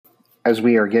As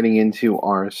we are getting into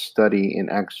our study in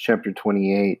Acts chapter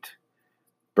 28,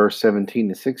 verse 17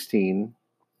 to 16,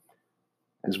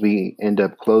 as we end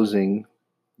up closing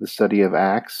the study of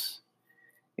Acts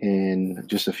in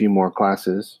just a few more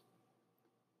classes,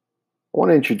 I want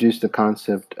to introduce the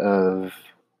concept of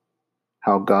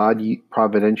how God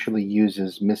providentially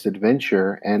uses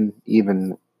misadventure and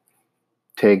even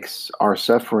takes our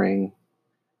suffering,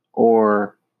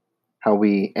 or how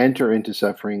we enter into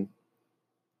suffering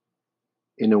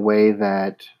in a way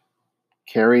that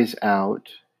carries out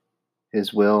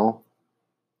His will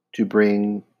to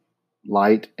bring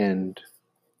light and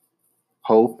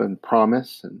hope and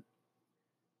promise, and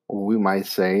we might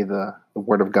say the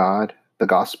Word of God, the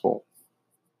gospel.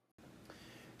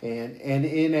 And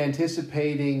in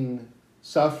anticipating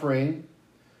suffering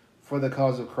for the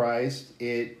cause of Christ,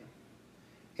 it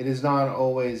is not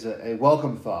always a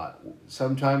welcome thought.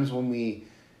 Sometimes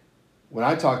when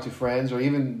I talk to friends, or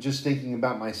even just thinking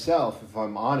about myself, if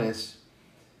I'm honest,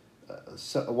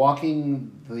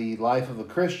 walking the life of a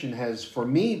Christian has, for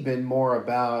me, been more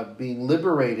about being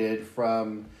liberated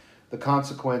from the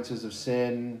consequences of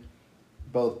sin,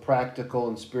 both practical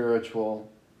and spiritual.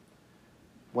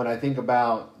 When I think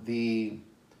about the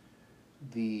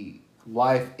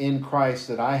life in Christ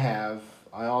that I have,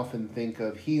 I often think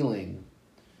of healing.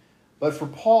 But for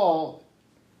Paul,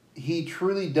 he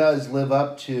truly does live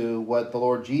up to what the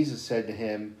Lord Jesus said to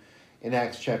him in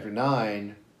Acts chapter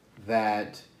 9,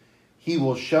 that he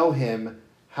will show him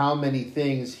how many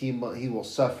things he will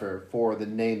suffer for the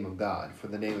name of God, for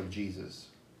the name of Jesus.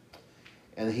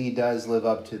 And he does live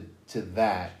up to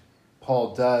that.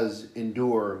 Paul does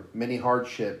endure many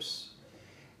hardships.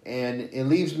 And it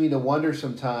leaves me to wonder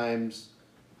sometimes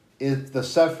if the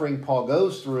suffering Paul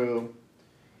goes through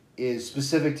is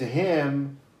specific to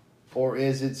him, or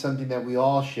is it something that we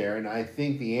all share? And I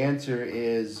think the answer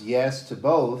is yes to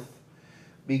both,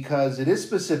 because it is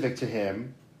specific to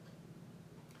him,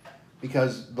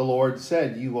 because the Lord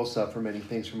said, "You will suffer many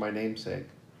things for my name's sake."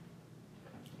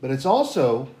 But it's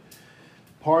also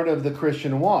part of the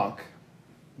Christian walk.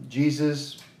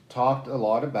 Jesus talked a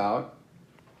lot about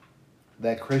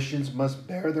that Christians must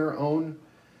bear their own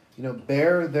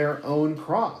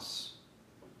cross.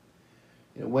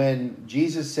 When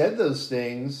Jesus said those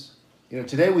things,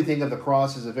 today we think of the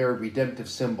cross as a very redemptive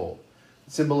symbol,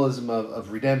 symbolism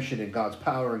of redemption and God's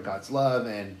power and God's love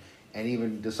and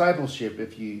even discipleship,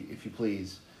 if you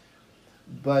please.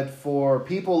 But for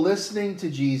people listening to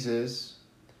Jesus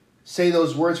say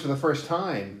those words for the first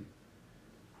time,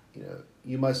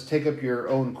 you must take up your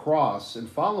own cross and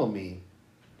follow me.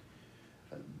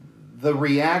 The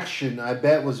reaction, I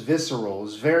bet, was visceral. It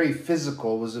was very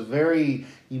physical. It was a very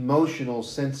emotional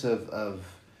sense of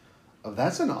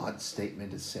that's an odd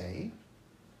statement to say.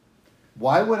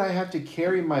 Why would I have to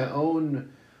carry my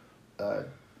own,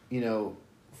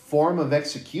 form of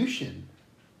execution?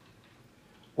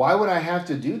 Why would I have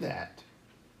to do that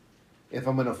if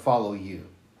I'm going to follow you?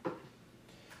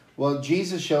 Well,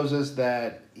 Jesus shows us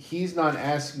that he's not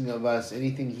asking of us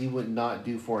anything he would not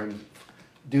do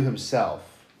himself.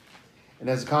 And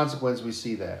as a consequence, we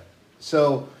see that.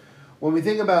 So when we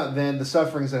think about then the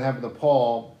sufferings that happened to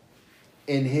Paul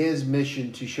in his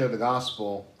mission to share the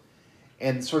gospel,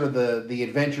 and sort of the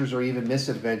adventures or even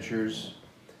misadventures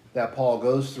that Paul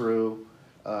goes through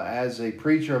as a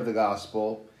preacher of the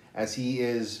gospel, as he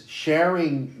is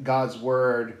sharing God's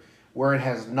word where it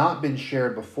has not been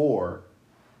shared before,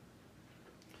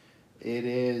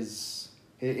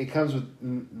 it comes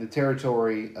with the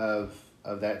territory of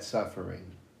that suffering.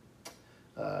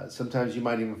 Sometimes you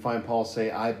might even find Paul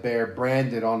say, "I bear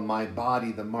branded on my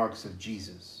body the marks of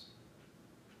Jesus."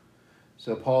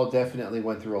 So Paul definitely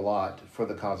went through a lot for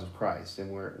the cause of Christ,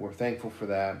 and we're thankful for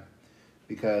that.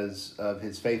 Because of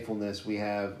his faithfulness, we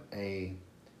have a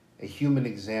human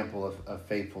example of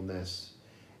faithfulness.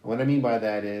 And what I mean by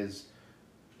that is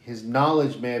his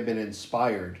knowledge may have been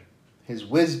inspired, his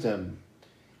wisdom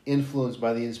influenced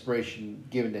by the inspiration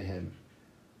given to him,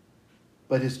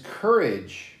 but his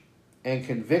courage and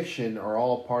conviction are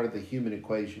all part of the human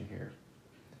equation here.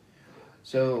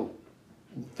 So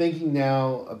thinking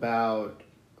now about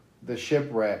the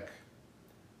shipwreck,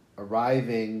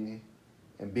 arriving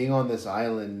and being on this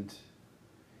island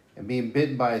and being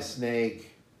bitten by a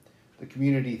snake, the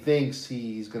community thinks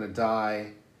he's going to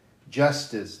die.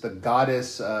 Justice, the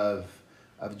goddess of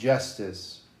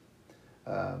justice,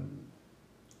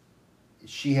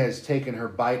 she has taken her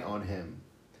bite on him,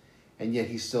 and yet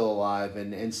he's still alive.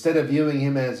 And instead of viewing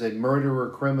him as a murderer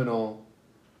criminal,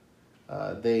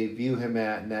 they view him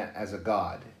as a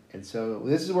god. And so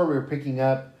this is where we're picking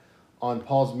up on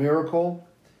Paul's miracle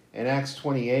in Acts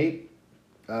 28.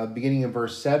 beginning in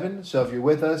verse 7. So if you're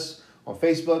with us on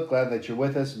Facebook, glad that you're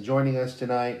with us and joining us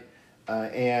tonight.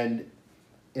 And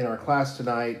in our class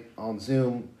tonight on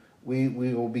Zoom, we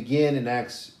will begin in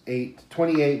Acts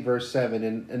 28, verse 7.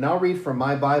 And I'll read from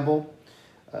my Bible,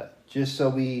 just so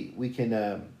we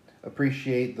can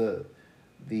appreciate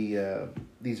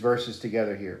these verses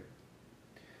together here.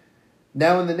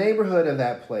 Now in the neighborhood of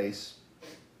that place,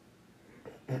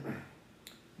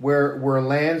 were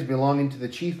lands belonging to the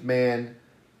chief man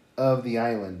of the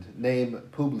island,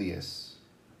 named Publius,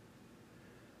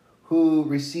 who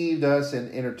received us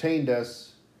and entertained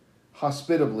us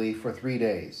hospitably for 3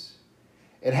 days.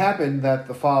 It happened that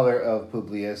the father of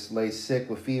Publius lay sick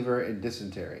with fever and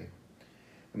dysentery.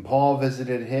 And Paul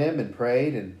visited him and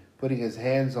prayed, and putting his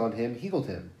hands on him, healed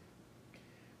him.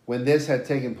 When this had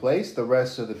taken place, the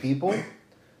rest of the people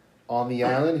on the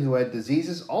island who had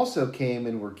diseases also came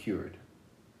and were cured.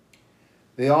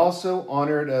 They also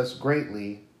honored us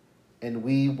greatly, and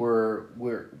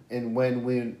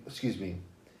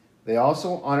They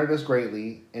also honored us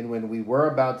greatly, and when we were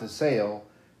about to sail,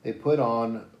 they put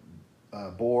on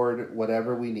board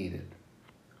whatever we needed.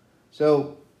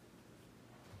 So,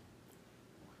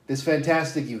 this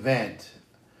fantastic event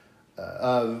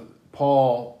of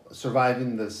Paul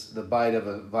surviving the bite of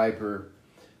a viper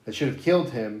that should have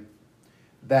killed him,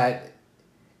 that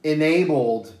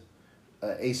enabled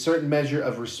a certain measure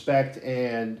of respect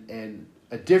and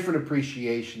a different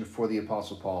appreciation for the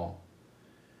Apostle Paul,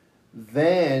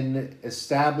 then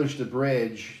established a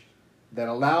bridge that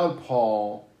allowed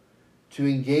Paul to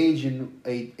engage in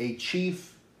a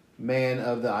chief man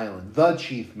of the island, the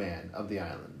chief man of the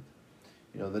island.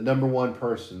 You know, the number one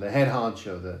person, the head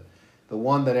honcho, the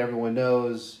one that everyone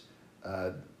knows,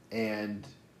 and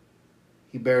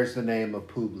he bears the name of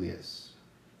Publius,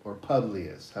 or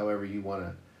Publius, however you want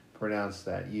to pronounce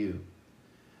that,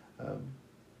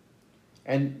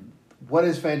 and what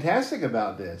is fantastic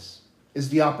about this is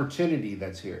the opportunity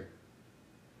that's here.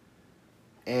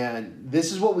 And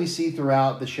this is what we see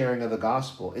throughout the sharing of the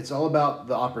gospel. It's all about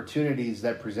the opportunities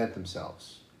that present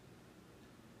themselves.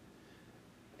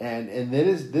 And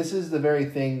this is the very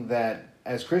thing that,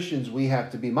 as Christians, we have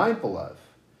to be mindful of.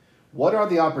 What are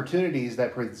the opportunities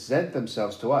that present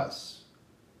themselves to us?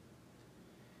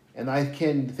 And I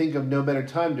can think of no better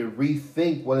time to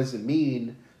rethink what does it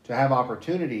mean to have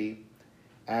opportunity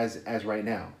as right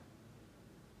now.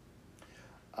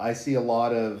 I see a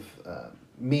lot of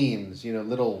memes,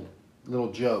 little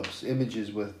jokes,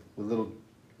 images with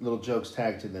little jokes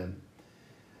tagged to them.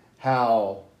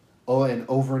 How, and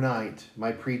overnight,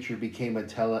 my preacher became a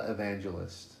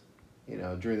televangelist,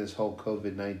 during this whole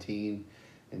COVID-19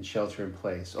 and shelter in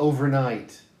place.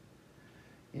 Overnight,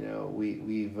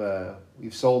 we've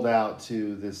sold out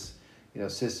to this,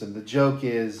 system. The joke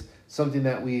is something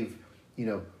that we've,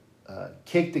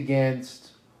 kicked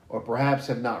against, or perhaps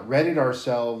have not readied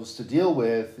ourselves to deal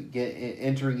with,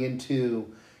 entering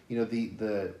into,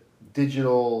 the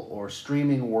digital or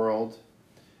streaming world,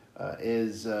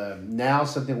 is now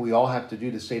something we all have to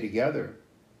do to stay together,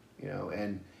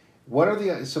 and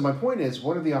so my point is,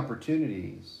 what are the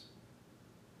opportunities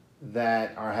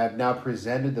that have now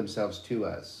presented themselves to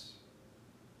us?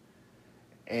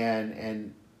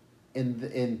 And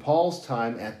in Paul's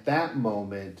time, at that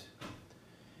moment,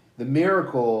 the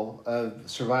miracle of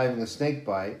surviving a snake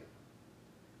bite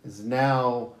has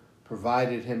now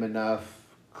provided him enough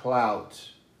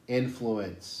clout,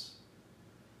 influence,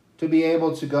 to be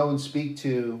able to go and speak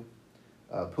to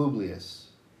Publius,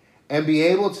 and be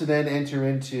able to then enter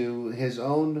into his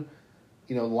own,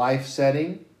 life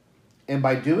setting, and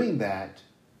by doing that,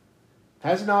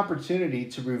 has an opportunity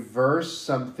to reverse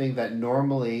something that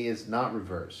normally is not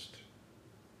reversed.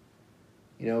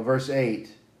 Verse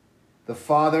 8, the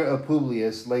father of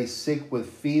Publius lay sick with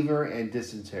fever and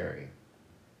dysentery.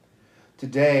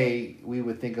 Today, we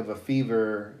would think of a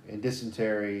fever and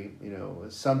dysentery,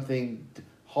 as something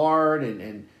hard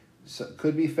and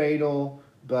could be fatal,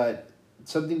 but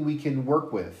something we can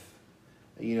work with.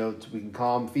 We can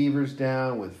calm fevers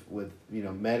down with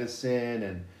medicine,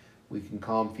 and we can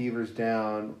calm fevers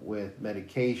down with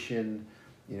medication,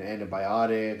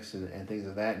 antibiotics and things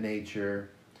of that nature.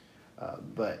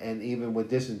 And even with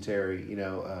dysentery,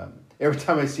 every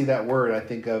time I see that word, I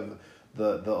think of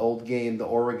the old game, the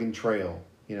Oregon Trail.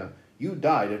 You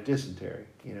died of dysentery.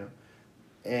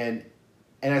 And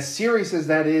as serious as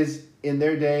that is in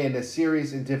their day, and as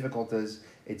serious and difficult as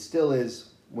it still is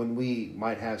when we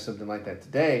might have something like that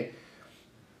today,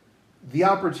 the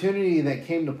opportunity that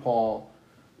came to Paul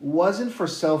wasn't for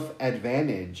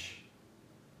self-advantage,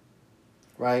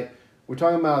 right? We're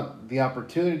talking about the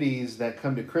opportunities that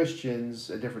come to Christians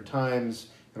at different times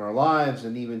in our lives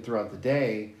and even throughout the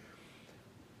day,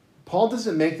 Paul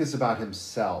doesn't make this about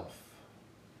himself.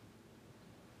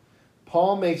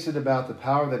 Paul makes it about the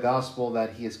power of the gospel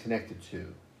that he is connected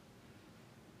to.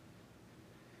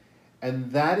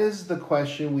 And that is the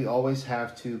question we always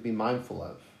have to be mindful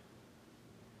of.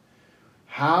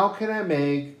 How can I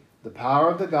make the power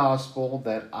of the gospel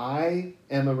that I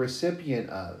am a recipient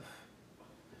of,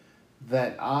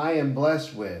 that I am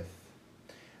blessed with,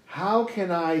 how can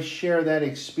I share that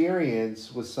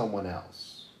experience with someone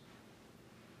else?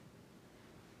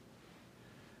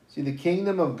 See, the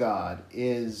kingdom of God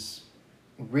is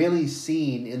really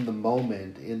seen in the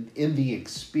moment, in the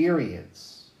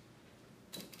experience.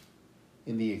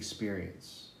 In the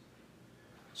experience.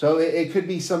 So it could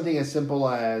be something as simple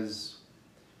as,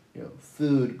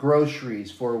 food,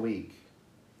 groceries for a week,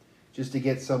 just to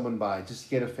get someone by, just to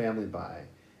get a family by.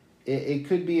 It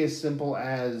could be as simple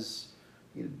as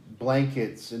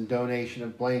blankets and donation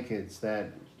of blankets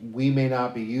that we may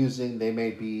not be using, they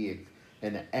may be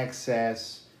in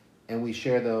excess, and we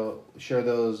share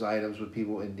those items with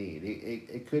people in need.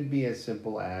 It could be as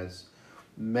simple as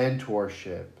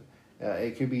mentorship.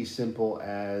 It could be simple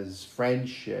as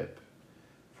friendship.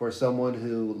 For someone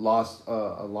who lost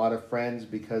a lot of friends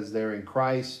because they're in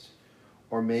Christ,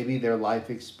 or maybe their life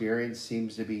experience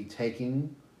seems to be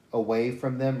taking away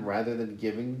from them rather than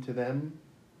giving to them,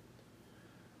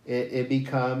 it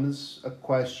becomes a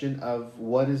question of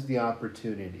what is the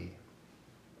opportunity.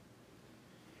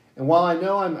 And while I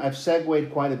know I've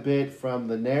segued quite a bit from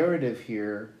the narrative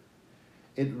here,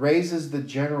 it raises the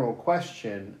general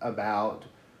question about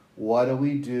what do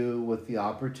we do with the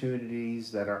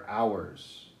opportunities that are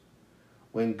ours?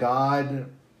 When God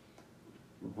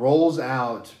rolls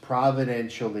out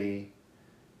providentially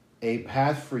a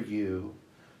path for you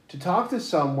to talk to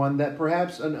someone that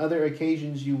perhaps on other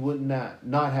occasions you would not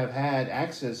have had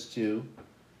access to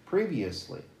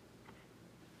previously.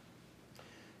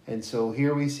 And so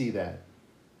here we see that.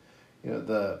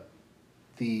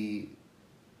 The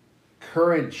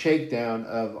current shakedown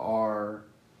of our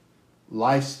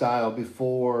lifestyle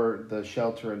before the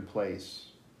shelter in place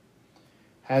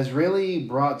has really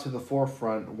brought to the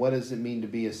forefront what does it mean to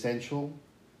be essential,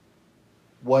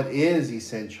 what is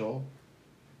essential,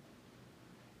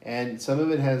 and some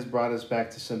of it has brought us back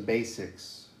to some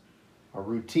basics. Our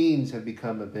routines have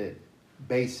become a bit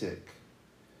basic,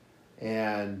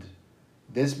 and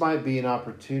this might be an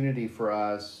opportunity for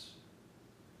us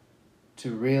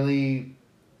to really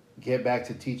get back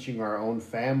to teaching our own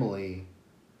family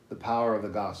the power of the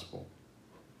gospel.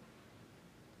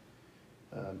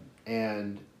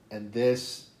 And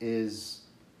this is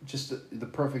just the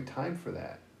perfect time for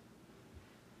that.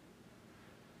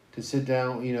 To sit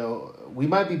down, we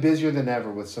might be busier than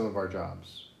ever with some of our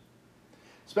jobs.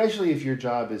 Especially if your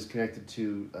job is connected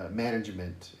to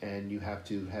management and you have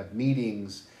to have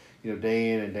meetings,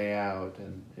 day in and day out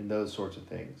and those sorts of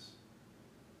things.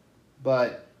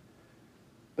 But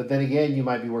then again, you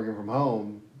might be working from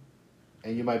home,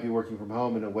 and you might be working from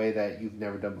home in a way that you've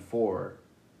never done before.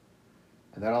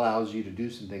 And that allows you to do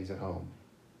some things at home.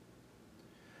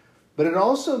 But it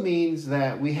also means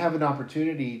that we have an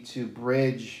opportunity to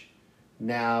bridge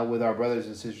now with our brothers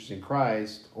and sisters in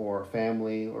Christ, or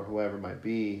family, or whoever it might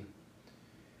be,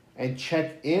 and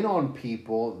check in on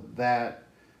people that,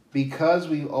 because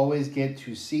we always get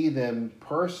to see them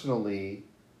personally,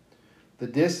 the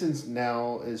distance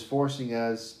now is forcing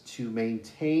us to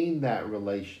maintain that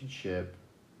relationship.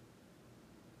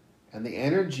 And the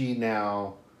energy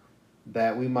now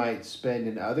that we might spend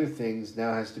in other things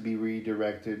now has to be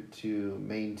redirected to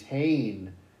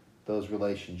maintain those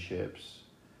relationships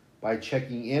by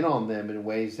checking in on them in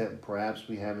ways that perhaps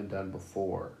we haven't done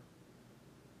before.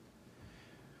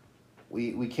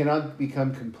 We cannot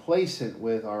become complacent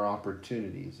with our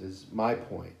opportunities, is my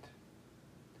point.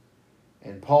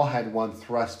 And Paul had one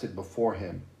thrusted before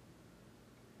him.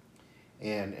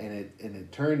 And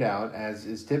it turned out, as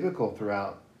is typical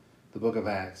throughout the book of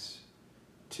Acts,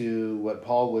 to what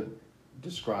Paul would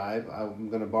describe, I'm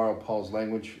going to borrow Paul's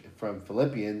language from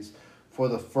Philippians, for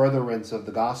the furtherance of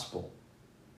the gospel.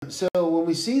 So when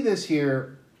we see this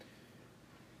here,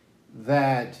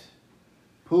 that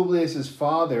Publius'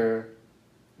 father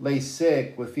lay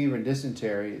sick with fever and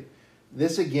dysentery,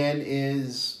 this again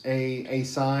is a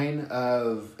sign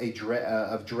of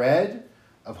dread,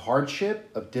 of hardship,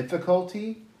 of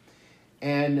difficulty,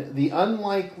 and the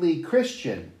unlikely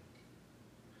Christian,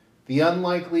 the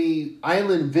unlikely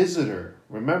island visitor.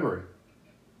 Remember,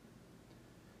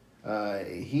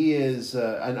 he is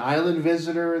an island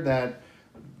visitor that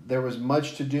there was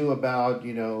much to do about,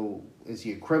 is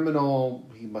he a criminal?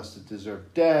 He must have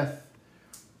deserved death.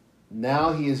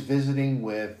 now he is visiting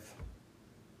with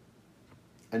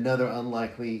another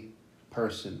unlikely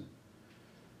person.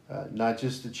 Not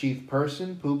just the chief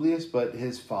person, Publius, but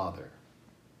his father.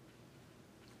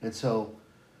 And so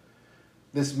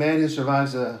this man who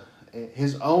survives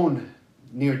his own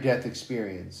near-death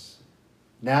experience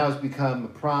now has become a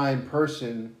prime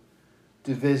person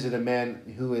to visit a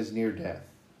man who is near death.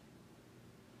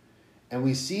 And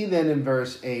we see then in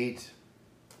verse 8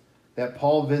 that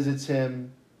Paul visits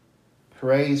him,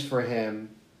 prays for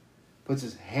him, puts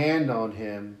his hand on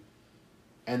him,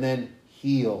 and then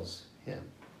heals him.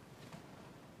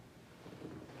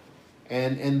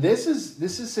 And this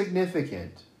is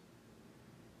significant.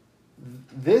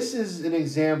 This is an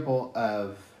example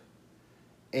of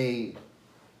if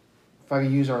I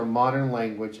can use our modern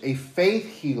language, a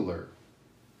faith healer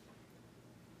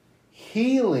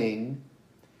healing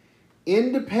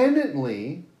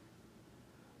independently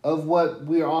of what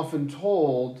we are often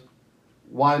told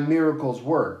why miracles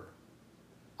work,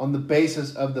 on the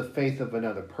basis of the faith of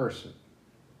another person.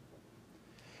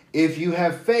 If you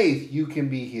have faith, you can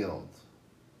be healed.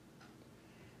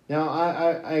 Now,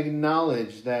 I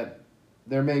acknowledge that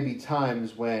there may be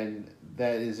times when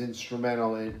that is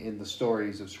instrumental in the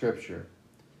stories of Scripture,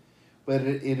 but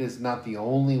it is not the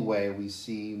only way we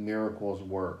see miracles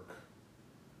work.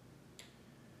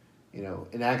 You know,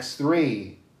 in Acts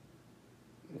 3,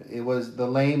 it was the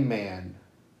lame man.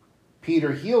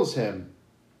 Peter heals him.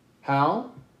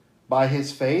 How? By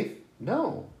his faith?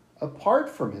 No, apart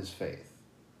from his faith.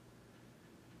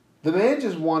 The man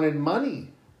just wanted money.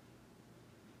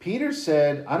 Peter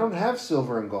said, I don't have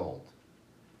silver and gold.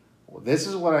 Well, this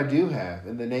is what I do have.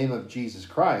 In the name of Jesus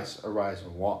Christ, arise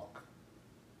and walk.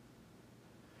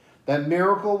 That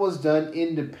miracle was done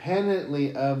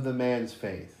independently of the man's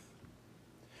faith.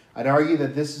 I'd argue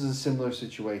that this is a similar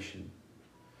situation.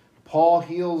 Paul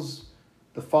heals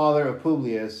the father of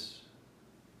Publius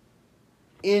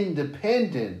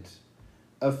independent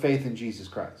of faith in Jesus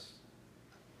Christ.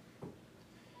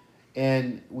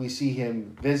 And we see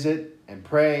him visit and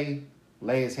pray,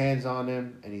 lay his hands on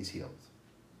him, and he's healed.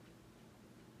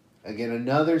 Again,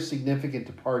 another significant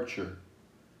departure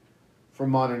from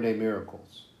modern day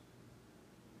miracles.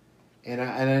 And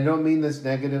I don't mean this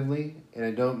negatively, and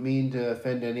I don't mean to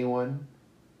offend anyone.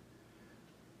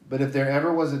 But if there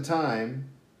ever was a time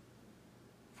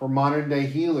for modern day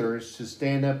healers to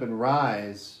stand up and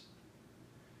rise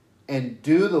and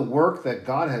do the work that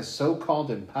God has so called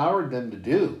empowered them to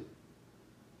do,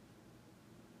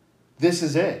 this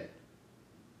is it.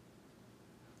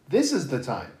 This is the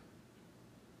time.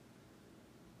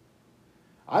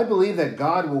 I believe that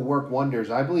God will work wonders.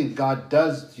 I believe God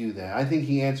does do that. I think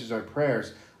he answers our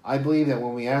prayers. I believe that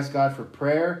when we ask God for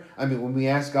prayer, when we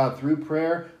ask God through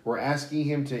prayer, we're asking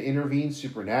him to intervene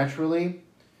supernaturally.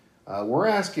 We're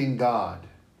asking God.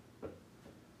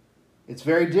 It's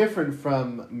very different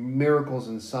from miracles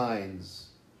and signs.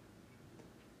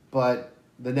 But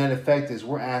the net effect is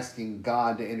we're asking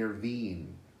God to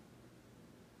intervene.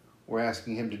 We're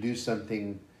asking him to do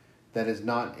something that is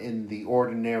not in the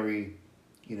ordinary,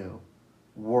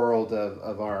 world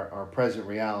of our present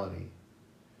reality.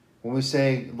 When we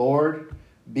say, Lord,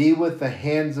 be with the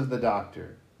hands of the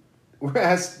doctor,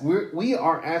 we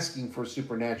are asking for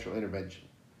supernatural intervention.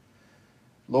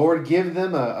 Lord, give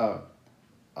them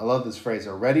I love this phrase,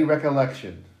 a ready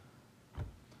recollection.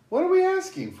 What are we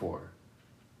asking for?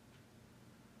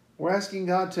 We're asking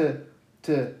God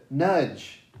to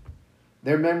nudge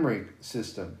their memory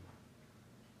system.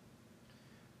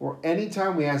 Or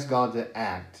anytime we ask God to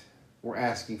act, we're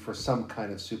asking for some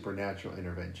kind of supernatural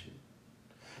intervention.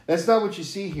 That's not what you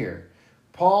see here.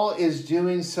 Paul is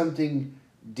doing something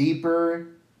deeper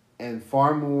and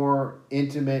far more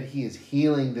intimate. He is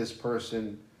healing this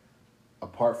person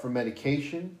apart from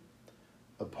medication,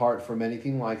 apart from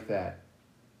anything like that.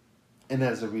 And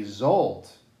as a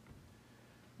result,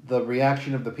 the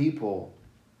reaction of the people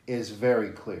is very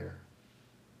clear.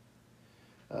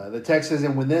 The text says,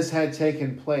 and when this had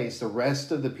taken place, the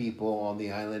rest of the people on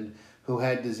the island who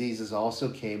had diseases also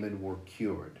came and were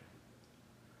cured.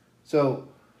 So,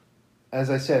 as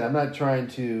I said, I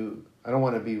don't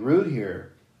want to be rude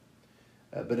here,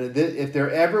 but if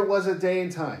there ever was a day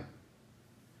and time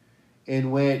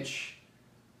in which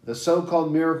the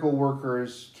so-called miracle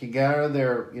workers can get out of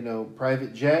their,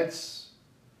 private jets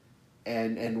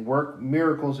and work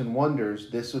miracles and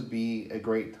wonders, this would be a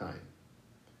great time.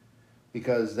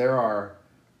 Because there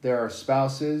are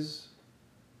spouses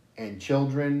and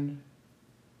children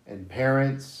and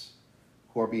parents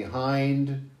who are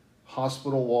behind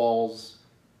hospital walls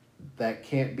that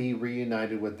can't be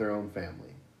reunited with their own family.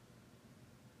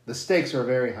 The stakes are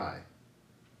very high.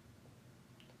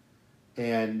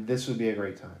 And this would be a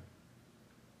great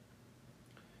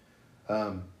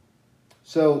time.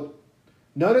 So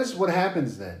notice what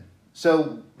happens then.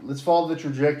 So let's follow the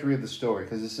trajectory of the story,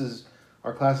 because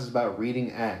our class is about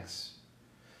reading Acts.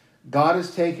 God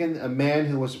has taken a man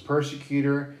who was a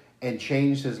persecutor and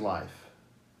changed his life.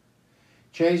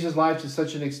 Changed his life to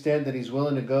such an extent that he's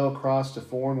willing to go across to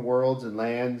foreign worlds and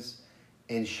lands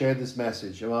and share this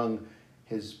message among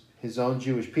his own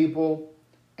Jewish people,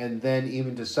 and then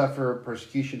even to suffer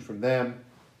persecution from them.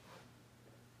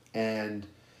 And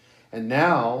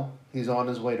now he's on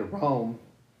his way to Rome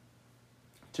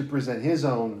to present his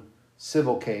own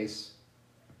civil case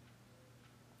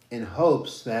in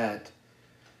hopes that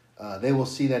they will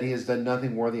see that he has done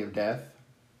nothing worthy of death.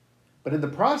 But in the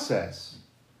process,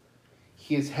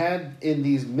 he has had in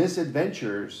these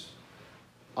misadventures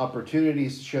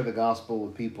opportunities to share the gospel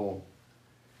with people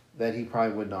that he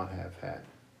probably would not have had.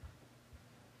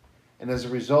 And as a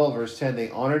result, verse 10, they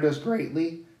honored us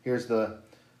greatly. Here's the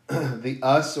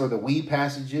us or the we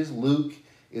passages. Luke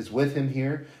is with him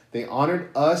here. They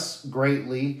honored us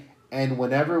greatly, and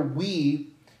whenever we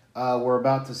were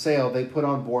about to sail, they put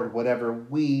on board whatever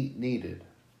we needed.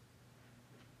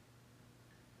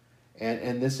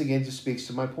 And this again just speaks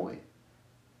to my point.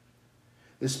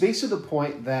 This speaks to the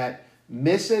point that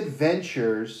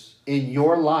misadventures in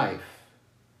your life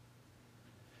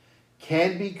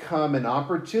can become an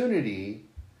opportunity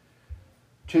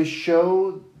to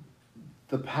show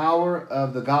the power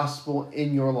of the gospel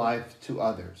in your life to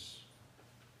others.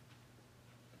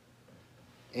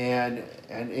 And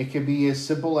it can be as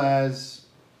simple as,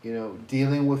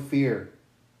 dealing with fear.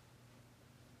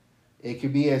 It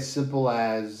could be as simple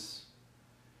as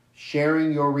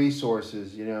sharing your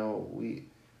resources.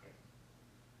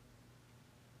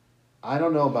 I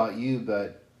don't know about you,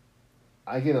 but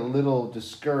I get a little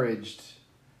discouraged.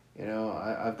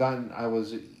 I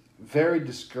was very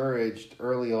discouraged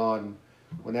early on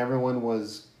when everyone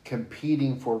was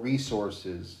competing for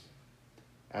resources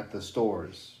at the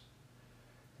stores.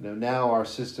 Now our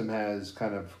system has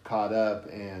kind of caught up,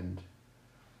 and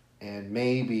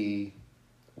maybe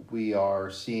we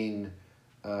are seeing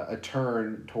a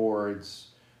turn towards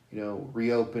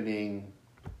reopening,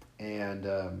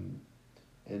 and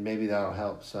maybe that'll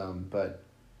help some. But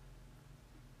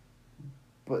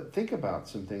think about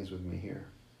some things with me here.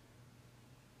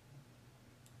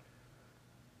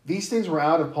 These things were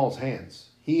out of Paul's hands.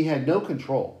 He had no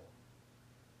control.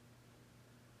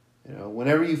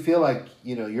 Whenever you feel like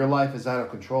your life is out of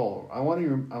control, I want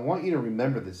you to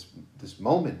remember this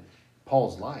moment in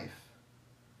Paul's life.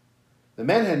 The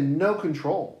man had no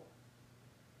control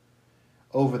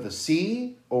over the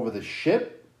sea, over the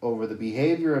ship, over the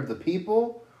behavior of the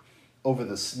people, over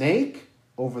the snake,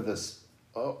 over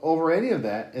any of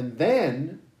that. And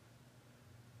then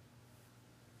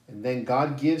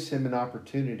God gives him an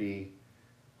opportunity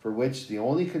for which the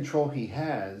only control he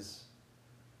has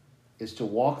is to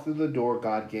walk through the door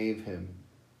God gave him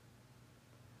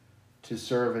to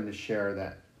serve and to share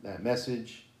that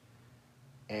message,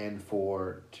 and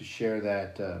to share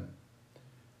that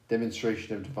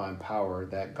demonstration of divine power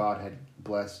that God had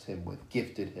blessed him with,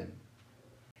 gifted him.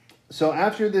 So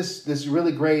after this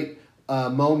really great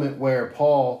moment where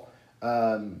Paul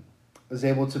was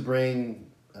able to bring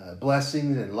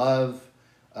blessings and love,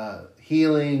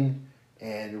 healing,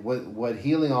 and what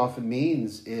healing often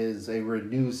means is a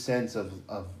renewed sense of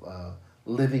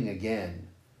living again,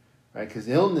 right? Because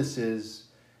illnesses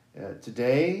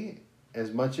today,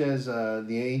 as much as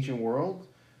the ancient world,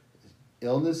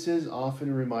 illnesses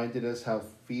often reminded us how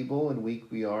feeble and weak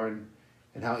we are,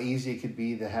 and how easy it could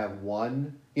be to have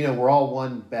one. We're all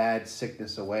one bad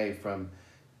sickness away from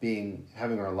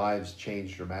having our lives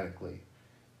changed dramatically,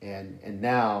 and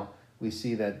now we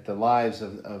see that the lives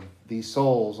of these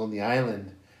souls on the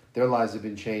island, their lives have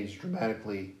been changed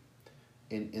dramatically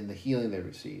in the healing they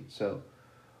received. So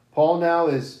Paul now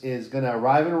is going to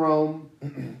arrive in Rome,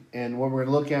 and what we're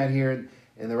going to look at here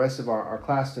in the rest of our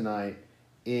class tonight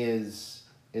is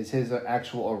his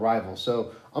actual arrival.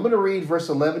 So I'm going to read verse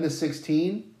 11 to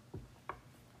 16,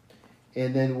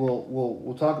 and then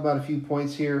we'll talk about a few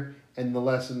points here, and the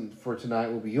lesson for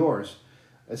tonight will be yours.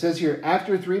 It says here,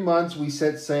 after 3 months we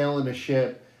set sail in a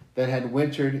ship that had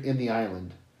wintered in the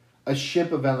island, a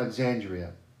ship of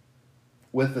Alexandria,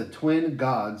 with the twin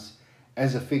gods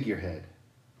as a figurehead.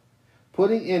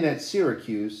 Putting in at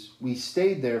Syracuse, we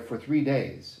stayed there for 3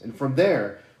 days, and from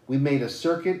there we made a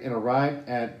circuit and arrived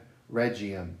at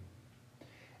Rhegium.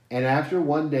 And after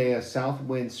 1 day a south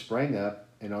wind sprang up,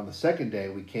 and on the second day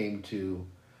we came to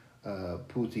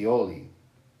Puteoli.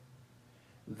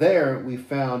 There we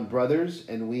found brothers,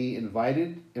 and we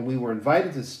were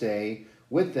invited to stay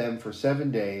with them for 7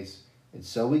 days, and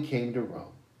so we came to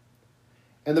Rome.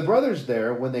 And the brothers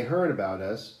there, when they heard about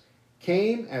us,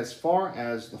 came as far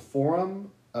as the Forum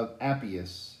of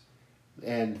Appius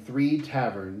and 3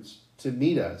 taverns to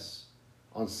meet us.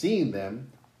 On seeing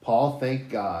them, Paul thanked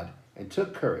God and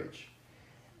took courage.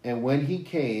 And when he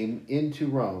came into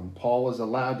Rome, Paul was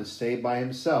allowed to stay by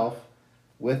himself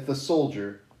with the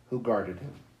soldier who guarded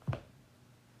him.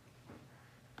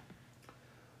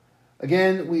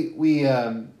 Again, we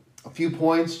a few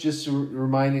points just to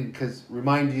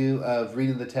remind you of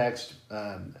reading the text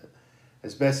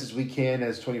as best as we can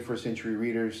as 21st century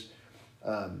readers.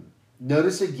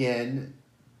 Notice again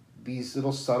these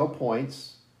little subtle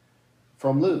points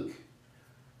from Luke.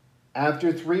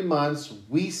 After 3 months,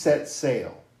 we set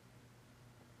sail.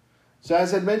 So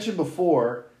as I mentioned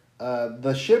before,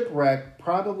 the shipwreck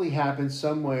probably happened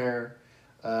somewhere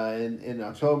in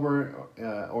October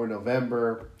or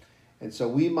November. And so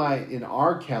we might, in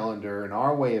our calendar, in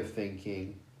our way of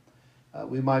thinking,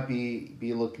 we might be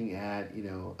looking at,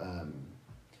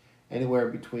 anywhere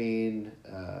between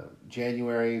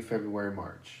January, February,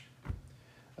 March.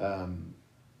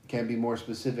 Can't be more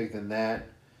specific than that.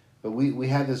 But we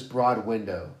had this broad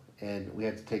window, and we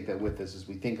have to take that with us as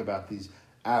we think about these.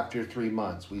 After 3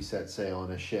 months, we set sail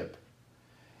on a ship.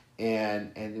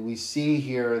 And we see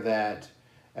here that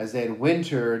as they had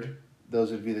wintered,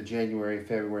 those would be the January,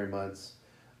 February months,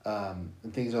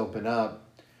 and things open up,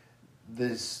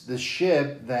 this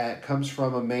ship that comes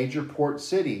from a major port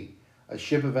city, a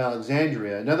ship of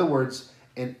Alexandria. In other words,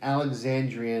 an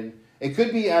Alexandrian, it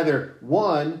could be either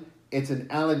one, it's an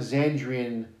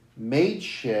Alexandrian-made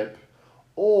ship,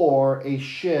 or a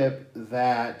ship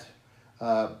that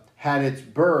had its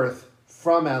birth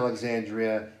from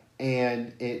Alexandria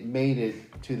and it made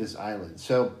it to this island.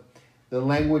 So the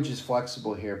language is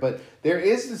flexible here. But there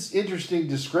is this interesting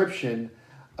description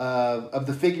of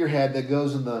the figurehead that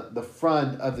goes in the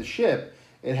front of the ship.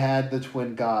 It had the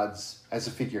twin gods as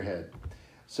a figurehead.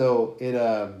 So it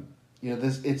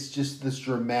it's just this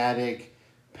dramatic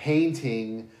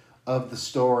painting of the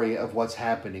story of what's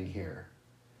happening here.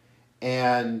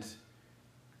 And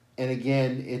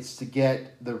again, it's to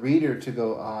get the reader to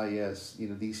go, yes,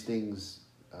 these things,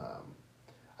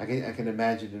 I can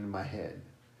imagine it in my head.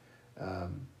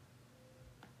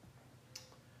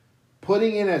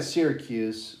 Putting in at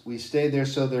Syracuse, we stayed there,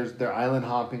 so they're island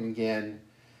hopping again.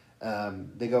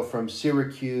 They go from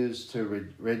Syracuse to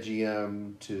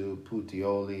Rhegium to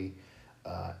Puteoli,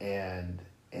 and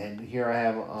here I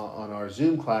have on our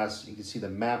Zoom class, you can see the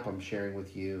map I'm sharing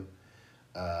with you.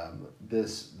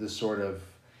 This sort of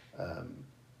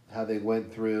how they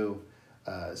went through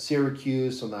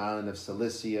Syracuse on the island of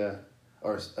Cilicia,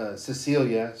 or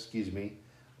Sicilia, excuse me,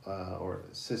 or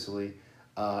Sicily,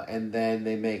 and then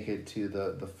they make it to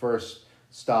the first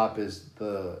stop is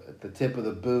the tip of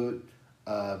the boot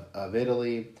of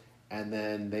Italy, and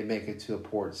then they make it to a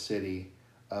port city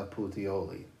of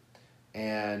Puteoli,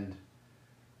 and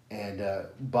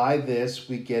by this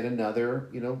we get another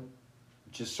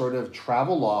just sort of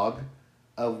travel log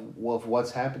of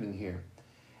what's happening here.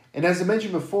 And as I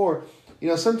mentioned before,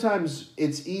 sometimes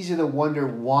it's easy to wonder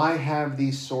why have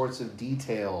these sorts of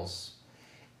details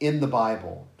in the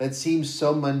Bible that seems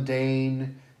so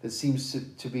mundane, that seems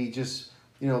to be just,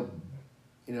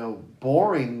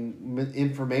 boring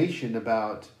information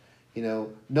about, no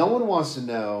one wants to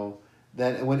know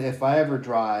that if I ever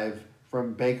drive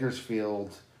from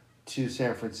Bakersfield to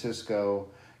San Francisco,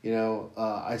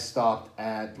 I stopped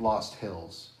at Lost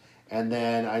Hills, and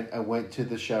then I went to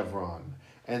the Chevron,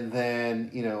 and then,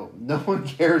 no one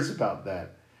cares about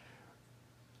that.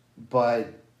 But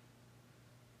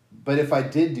if I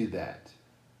did do that,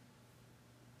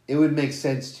 it would make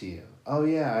sense to you. Oh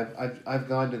yeah, I've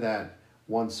gone to that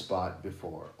one spot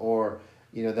before, or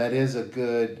that is a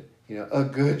good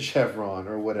Chevron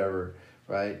or whatever,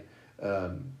 right?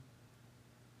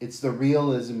 It's the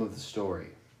realism of the story.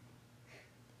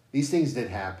 These things did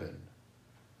happen.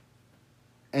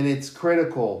 And it's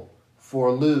critical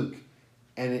for Luke,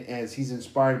 and as he's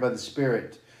inspired by the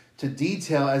Spirit, to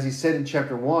detail, as he said in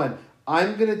chapter 1,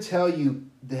 I'm going to tell you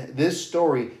this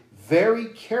story very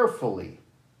carefully.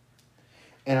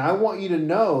 And I want you to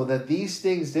know that these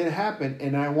things did happen,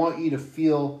 and I want you to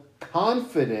feel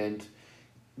confident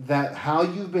that how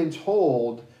you've been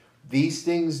told these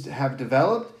things have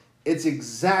developed, it's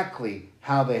exactly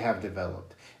how they have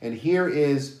developed. And here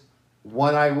is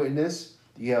one eyewitness.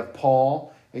 You have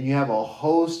Paul, and you have a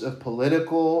host of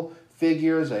political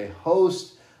figures, a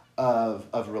host of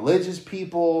religious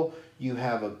people. You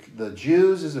have the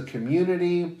Jews as a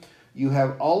community. You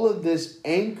have all of this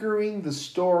anchoring the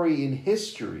story in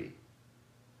history.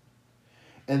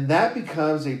 And that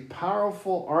becomes a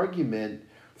powerful argument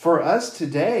for us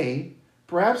today,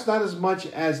 perhaps not as much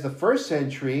as the first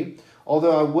century,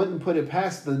 although I wouldn't put it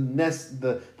past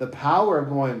the power of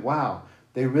going, wow,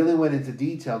 they really went into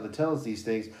detail to tell us these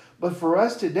things. But for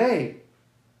us today,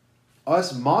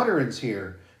 us moderns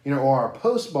here, or our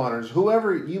postmoderns,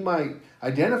 whoever you might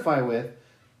identify with,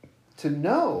 to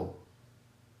know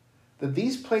that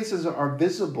these places are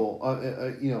visible,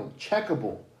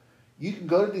 checkable. You can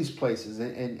go to these places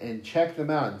and check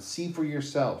them out and see for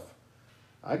yourself.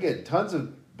 I get tons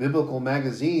of biblical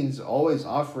magazines always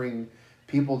offering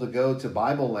people to go to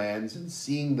Bible lands and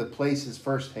seeing the places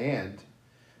firsthand.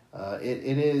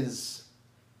 It is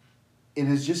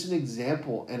just an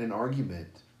example and an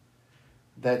argument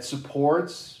that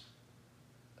supports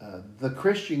the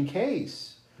Christian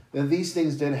case that these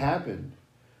things did happen,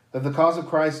 that the cause of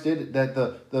Christ did, that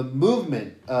the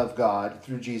movement of God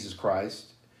through Jesus Christ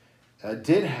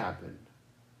did happen,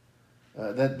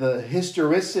 that the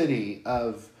historicity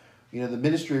of the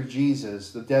ministry of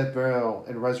Jesus, the death, burial,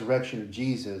 and resurrection of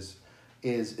Jesus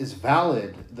is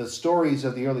valid. The stories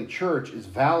of the early church is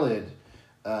valid,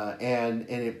 and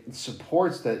it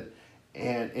supports that,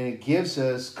 and it gives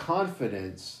us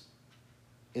confidence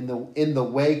in the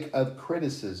wake of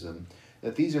criticism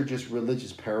that these are just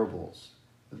religious parables,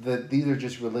 that these are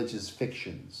just religious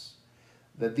fictions,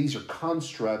 that these are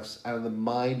constructs out of the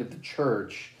mind of the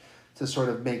church to sort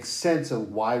of make sense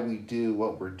of why we do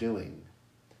what we're doing.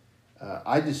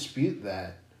 I dispute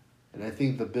that, and I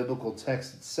think the biblical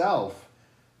text itself,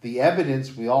 the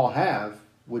evidence we all have,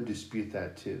 would dispute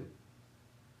that too.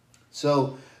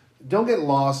 So don't get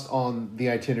lost on the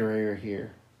itinerary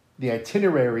here.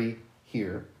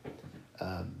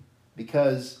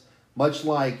 Because much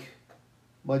like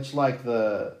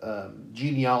the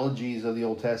genealogies of the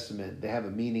Old Testament, they have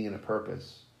a meaning and a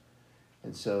purpose.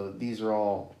 And so these are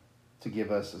all to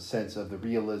give us a sense of the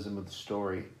realism of the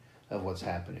story of what's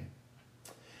happening.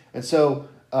 And so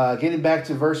getting back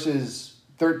to verses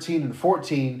 13 and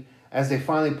 14, as they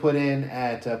finally put in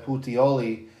at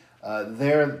Puteoli,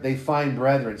 there they find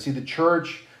brethren. See, the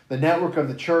church, the network of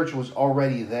the church was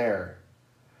already there.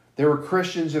 There were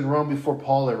Christians in Rome before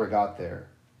Paul ever got there.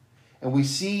 And we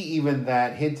see even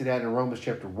that hinted at in Romans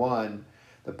chapter 1,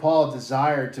 that Paul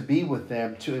desired to be with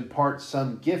them to impart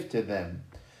some gift to them,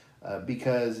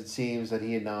 because it seems that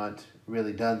he had not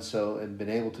really done so and been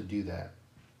able to do that.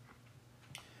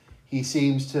 He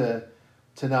seems to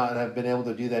not have been able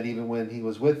to do that even when he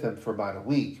was with them for about a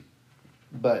week.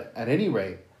 But at any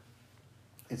rate,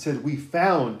 it says we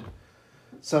found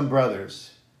some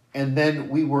brothers, and then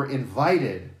we were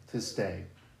invited to stay.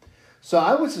 So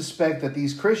I would suspect that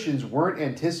these Christians weren't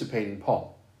anticipating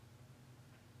Paul.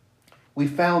 We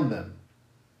found them.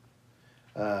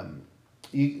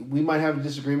 We might have a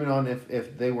disagreement on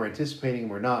if they were anticipating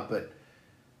him or not, but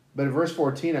in verse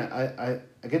 14, I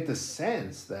get the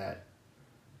sense that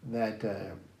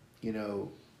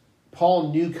Paul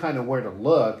knew kind of where to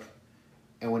look,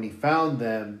 and when he found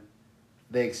them,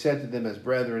 they accepted them as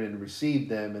brethren and received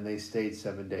them, and they stayed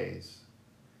 7 days.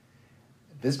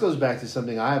 This goes back to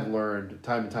something I've learned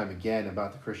time and time again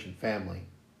about the Christian family.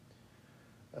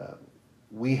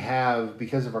 We have,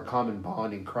 because of our common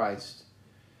bond in Christ,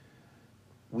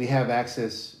 we have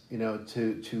access,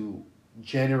 to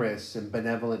generous and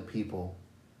benevolent people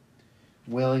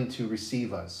willing to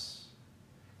receive us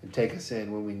and take us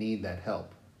in when we need that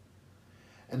help.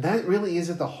 And that really is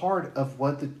at the heart of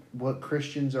what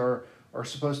Christians are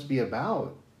supposed to be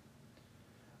about.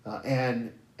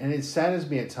 And it saddens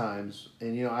me at times.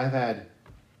 And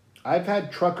I've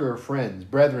had trucker friends,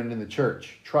 brethren in the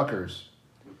church, truckers,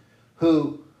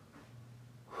 who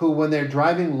when they're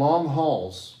driving long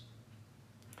hauls,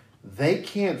 they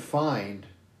can't find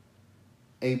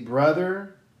a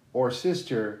brother or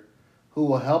sister who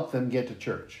will help them get to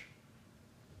church.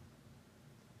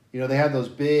 They have those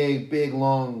big,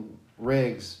 long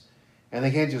rigs, and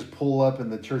they can't just pull up in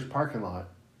the church parking lot.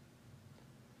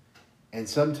 And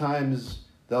sometimes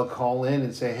they'll call in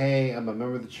and say, hey, I'm a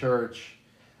member of the church.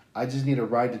 I just need a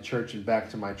ride to church and back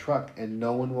to my truck, and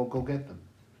no one will go get them.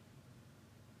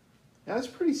 Now, that's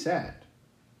pretty sad.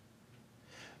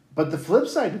 But the flip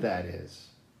side to that is,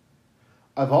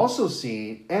 I've also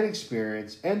seen and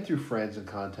experienced, and through friends and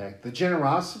contact, the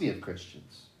generosity of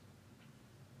Christians.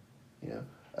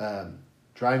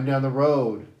 Driving down the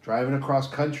road, driving across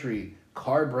country,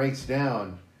 car breaks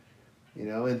down,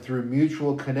 and through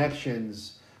mutual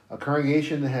connections, a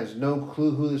congregation that has no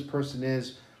clue who this person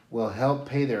is will help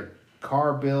pay their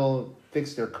car bill,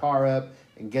 fix their car up,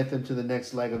 and get them to the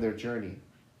next leg of their journey.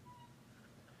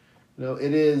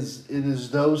 It is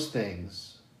those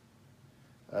things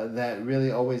that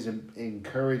really always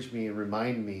encourage me and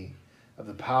remind me of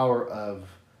the power of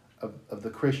the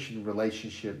Christian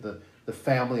relationship, the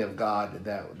family of God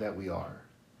that we are.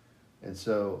 And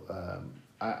so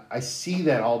I see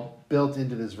that all built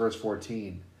into this verse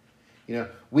 14.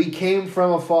 We came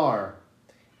from afar,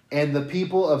 and the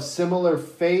people of similar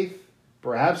faith,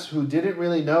 perhaps who didn't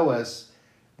really know us,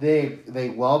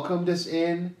 they welcomed us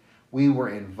in. We were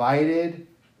invited.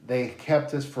 They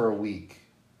kept us for a week.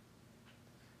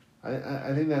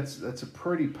 I think that's a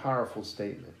pretty powerful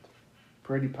statement.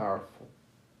 Pretty powerful.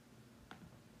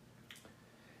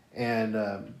 And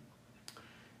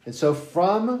so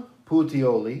from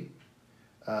Puteoli,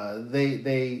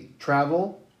 they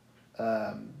travel.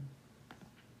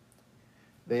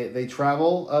 They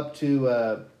travel up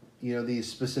to these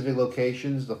specific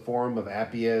locations, the Forum of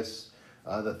Appius,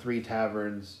 the Three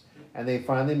Taverns, and they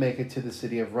finally make it to the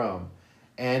city of Rome.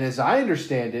 And as I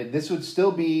understand it, this would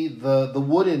still be the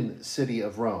wooden city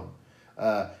of Rome.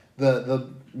 The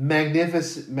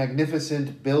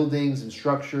magnificent buildings and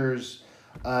structures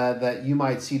that you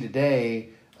might see today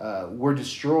were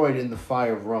destroyed in the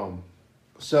fire of Rome.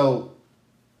 So,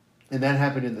 and that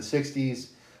happened in the 60s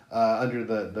under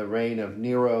the reign of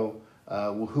Nero,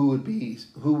 who would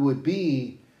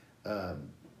be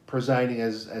presiding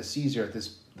as Caesar at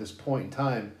this point in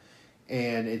time.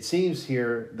 And it seems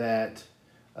here that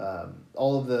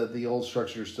all of the old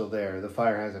structures are still there. The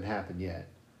fire hasn't happened yet.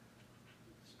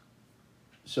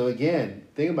 So again,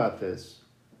 think about this.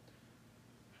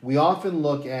 We often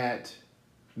look at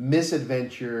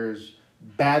misadventures,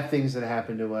 bad things that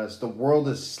happen to us. The world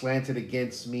is slanted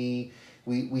against me.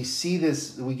 We see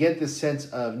this, we get this sense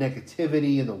of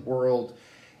negativity in the world,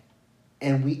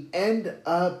 and we end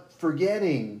up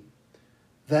forgetting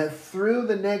that through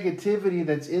the negativity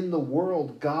that's in the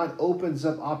world, God opens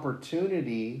up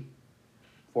opportunity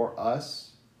for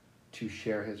us to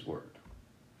share his word.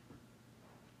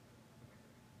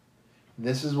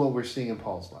 This is what we're seeing in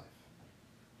Paul's life.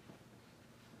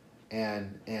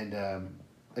 And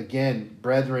again,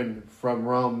 brethren from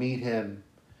Rome meet him.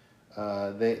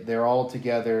 They're all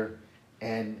together,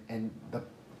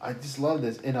 I just love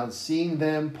this. And on seeing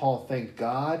them, Paul thanked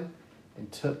God and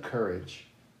took courage.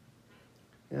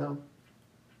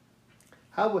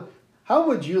 How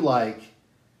would you like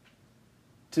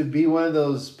to be one of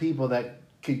those people that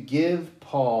could give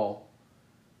Paul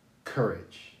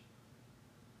courage?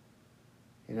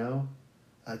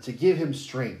 To give him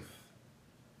strength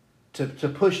to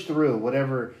push through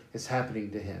whatever is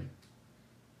happening to him.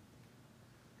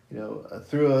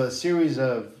 Through a series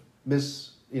of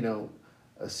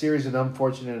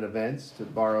unfortunate events, to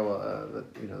borrow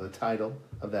the title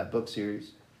of that book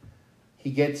series.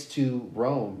 He gets to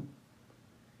Rome,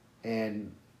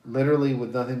 and literally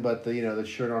with nothing but the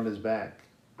shirt on his back.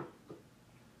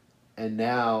 And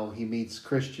now he meets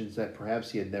Christians that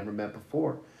perhaps he had never met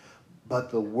before. But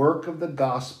the work of the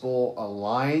gospel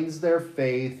aligns their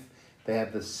faith. They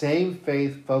have the same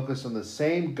faith, focused on the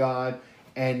same God,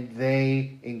 and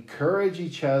they encourage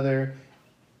each other.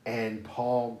 And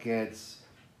Paul gets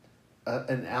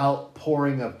an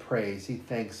outpouring of praise. He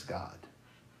thanks God.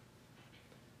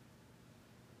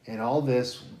 And all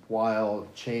this while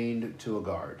chained to a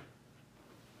guard.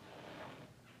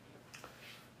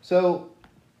 So,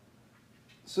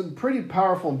 some pretty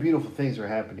powerful and beautiful things are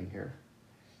happening here.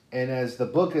 And as the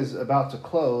book is about to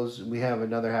close, we have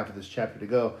another half of this chapter to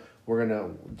go. We're going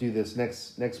to do this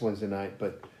next Wednesday night.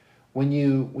 But when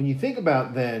you think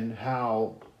about then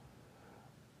how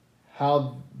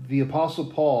the Apostle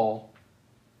Paul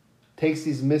takes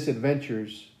these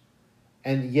misadventures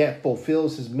and yet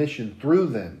fulfills his mission through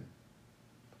them,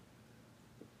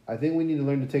 I think we need to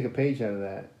learn to take a page out of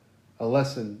that, a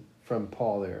lesson from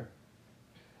Paul there.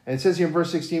 And it says here in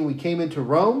verse 16, we came into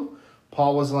Rome.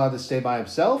 Paul was allowed to stay by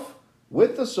himself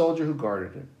with the soldier who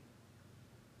guarded him.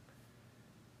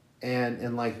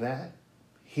 And like that,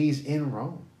 he's in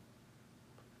Rome.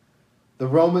 The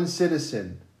Roman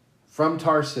citizen from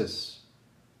Tarsus,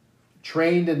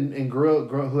 trained and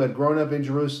who had grown up in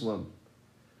Jerusalem,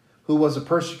 who was a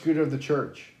persecutor of the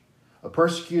church, a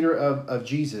persecutor of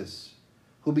Jesus,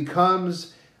 who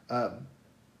becomes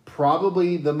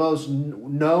probably the most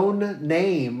known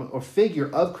name or figure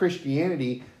of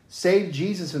Christianity, save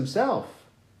Jesus himself,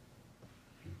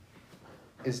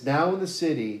 is now in the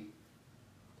city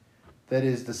that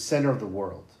is the center of the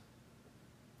world.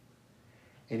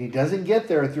 And he doesn't get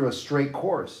there through a straight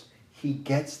course. He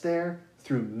gets there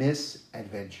through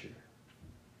misadventure.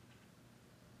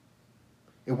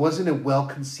 It wasn't a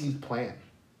well-conceived plan.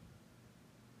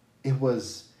 It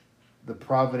was the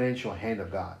providential hand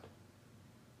of God.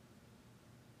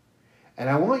 And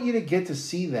I want you to get to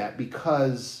see that,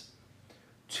 because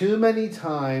too many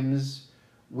times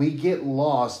we get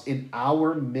lost in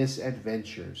our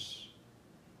misadventures.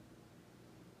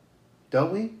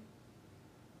 Don't we?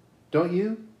 Don't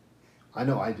you? I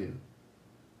know I do.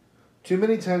 Too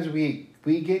many times we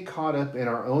get caught up in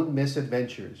our own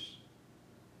misadventures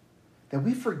that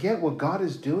we forget what God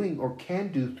is doing or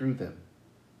can do through them.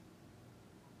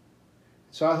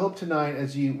 So I hope tonight,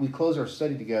 as we close our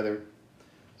study together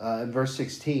in verse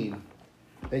 16,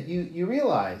 that you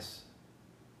realize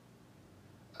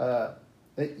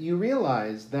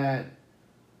that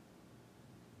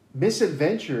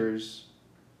misadventures,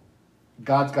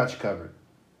 God's got you covered.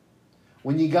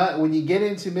 When you get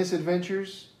into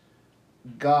misadventures,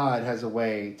 God has a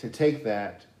way to take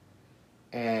that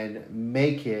and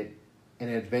make it an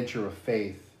adventure of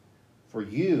faith for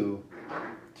you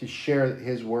to share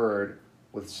His word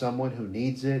with someone who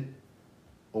needs it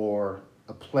or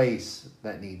a place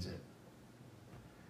that needs it.